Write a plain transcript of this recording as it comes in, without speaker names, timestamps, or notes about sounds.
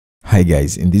Hi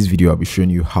guys, in this video I'll be showing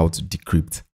you how to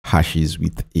decrypt hashes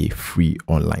with a free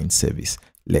online service.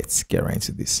 Let's get right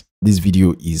into this. This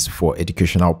video is for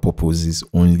educational purposes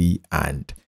only,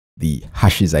 and the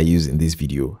hashes I use in this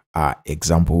video are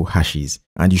example hashes,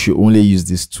 and you should only use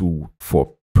this tool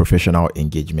for professional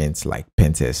engagements like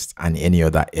pentest and any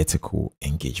other ethical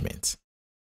engagement.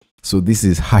 So this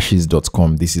is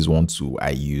hashes.com. This is one tool I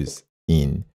use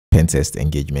in pentest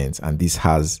engagements, and this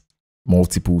has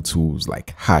multiple tools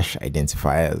like hash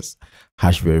identifiers,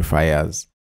 hash verifiers,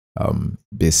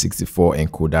 base64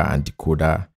 encoder and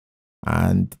decoder,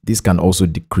 and this can also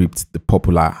decrypt the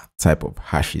popular type of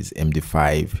hashes,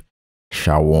 MD5,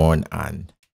 SHA-1,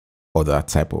 and other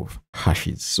type of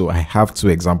hashes. So I have two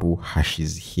example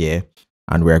hashes here,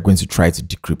 and we are going to try to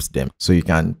decrypt them. So you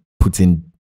can put in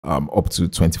up to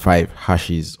 25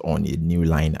 hashes on a new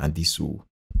line, and this will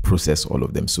process all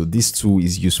of them. So this tool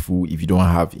is useful if you don't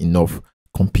have enough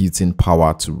computing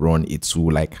power to run a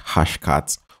tool like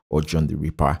Hashcat or John the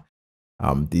Ripper.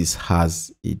 This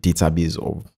has a database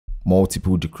of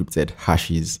multiple decrypted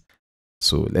hashes.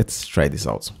 So let's try this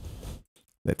out.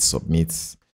 Let's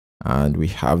submit, and we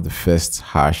have the first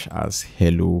hash as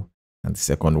hello and the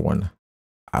second one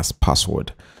as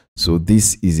password. So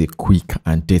this is a quick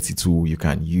and dirty tool you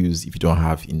can use if you don't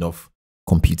have enough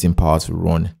computing power to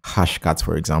run Hashcat,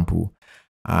 for example,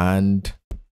 and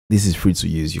this is free to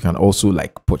use. You can also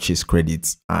like purchase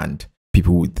credits, and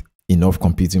people with enough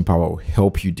computing power will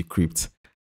help you decrypt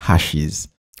hashes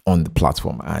on the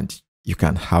platform, and you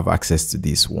can have access to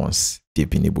this once they've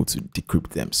been able to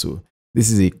decrypt them. So this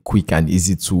is a quick and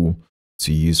easy tool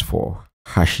to use for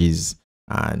hashes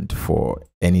and for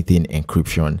anything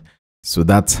encryption. So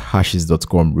that's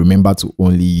hashes.com. Remember to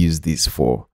only use this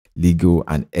for legal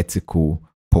and ethical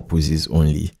purposes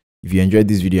only. If you enjoyed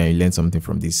this video and you learned something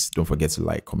from this, don't forget to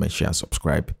like, comment, share, and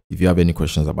subscribe. If you have any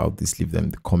questions about this, leave them in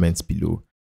the comments below,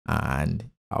 and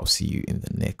I'll see you in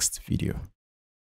the next video.